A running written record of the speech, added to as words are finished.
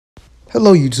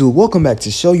Hello YouTube, welcome back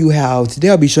to Show You How. Today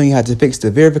I'll be showing you how to fix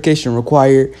the verification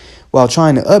required while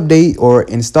trying to update or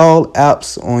install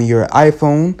apps on your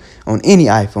iPhone, on any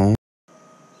iPhone.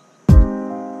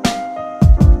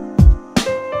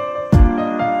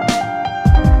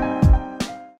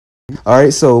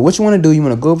 Alright, so what you want to do, you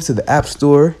want to go over to the App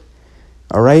Store.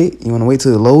 Alright, you want to wait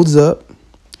till it loads up.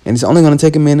 And it's only going to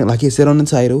take a minute like it said on the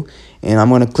title. And I'm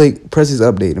going to press this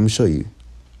update. Let me show you.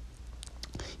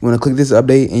 You want to click this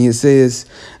update and it says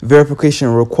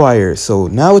verification required. So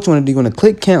now what you want to do, you want to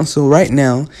click cancel right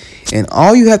now. And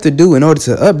all you have to do in order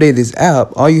to update this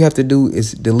app, all you have to do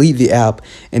is delete the app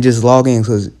and just log in.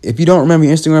 Because if you don't remember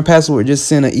your Instagram password, just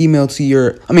send an email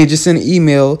to just send an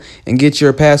email and get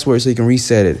your password so you can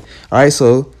reset it. All right,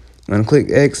 so I'm going to click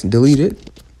X, delete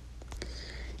it.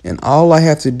 And all I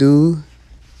have to do,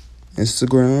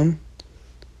 Instagram,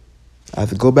 I have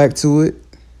to go back to it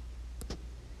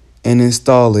and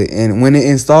install it. And when it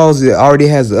installs, it already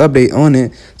has the update on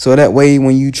it, so that way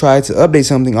when you try to update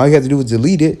something, all you have to do is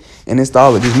delete it and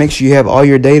install it. Just make sure you have all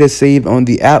your data saved on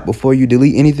the app before you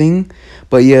delete anything.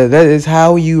 But yeah, that is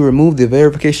how you remove the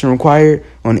verification required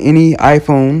on any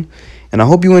iPhone. And I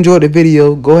hope you enjoyed the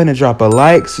video. Go ahead and drop a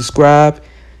like, subscribe,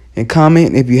 and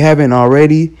comment if you haven't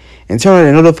already, and turn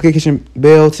on the notification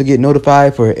bell to get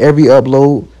notified for every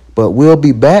upload. But we'll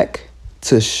be back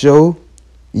to show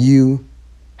you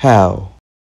how.